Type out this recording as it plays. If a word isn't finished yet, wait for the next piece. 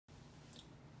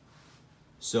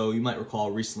So you might recall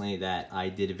recently that I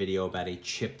did a video about a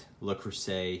chipped Le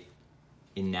Creuset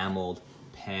enameled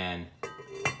pan,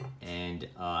 and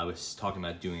I was talking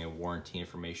about doing a warranty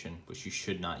information, which you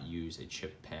should not use a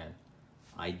chipped pan.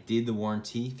 I did the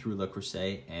warranty through Le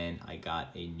Creuset and I got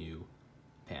a new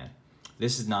pan.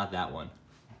 This is not that one,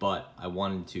 but I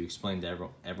wanted to explain to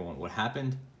everyone what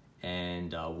happened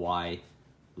and why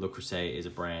Le Creuset is a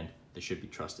brand that should be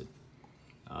trusted.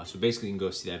 So basically you can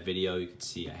go see that video. You can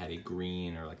see I had a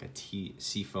green or like a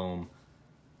seafoam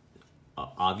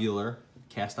ovular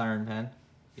cast iron pan,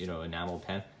 you know, enamel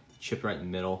pan, chipped right in the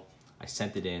middle. I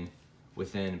sent it in.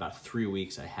 Within about 3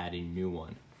 weeks, I had a new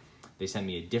one. They sent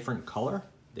me a different color.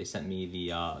 They sent me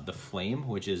the flame,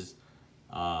 which is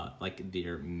like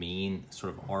their main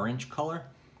sort of orange color,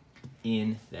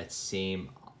 in that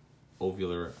same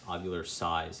ovular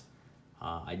size.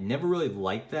 I never really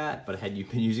liked that, but I had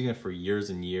been using it for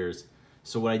years and years.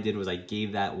 So what I did was I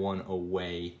gave that one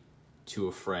away to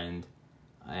a friend,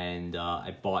 and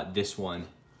I bought this one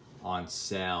on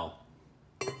sale.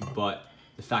 But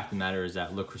the fact of the matter is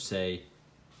that Le Creuset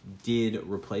did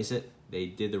replace it. They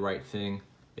did the right thing.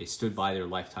 They stood by their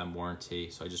lifetime warranty.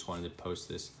 So I just wanted to post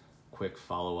this quick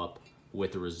follow-up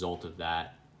with the result of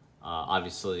that.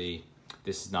 Obviously,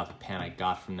 this is not the pan I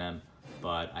got from them,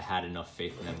 but I had enough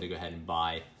faith in them to go ahead and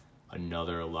buy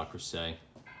another Le Creuset.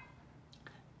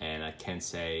 And I can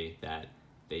say that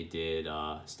they did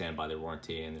stand by their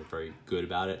warranty, and they're very good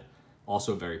about it.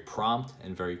 Also very prompt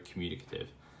and very communicative.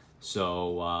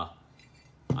 So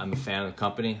I'm a fan of the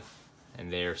company,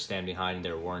 and they're standing behind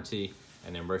their warranty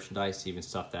and their merchandise, even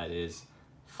stuff that is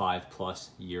 5+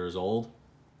 years old.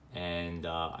 And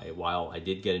while I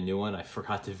did get a new one, I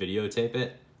forgot to videotape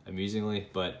it, amusingly,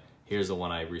 but here's the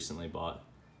one I recently bought.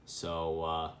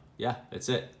 So yeah, that's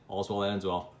it. All's well that ends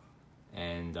well.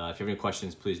 And if you have any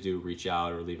questions, please do reach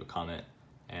out or leave a comment,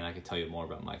 and I can tell you more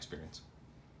about my experience.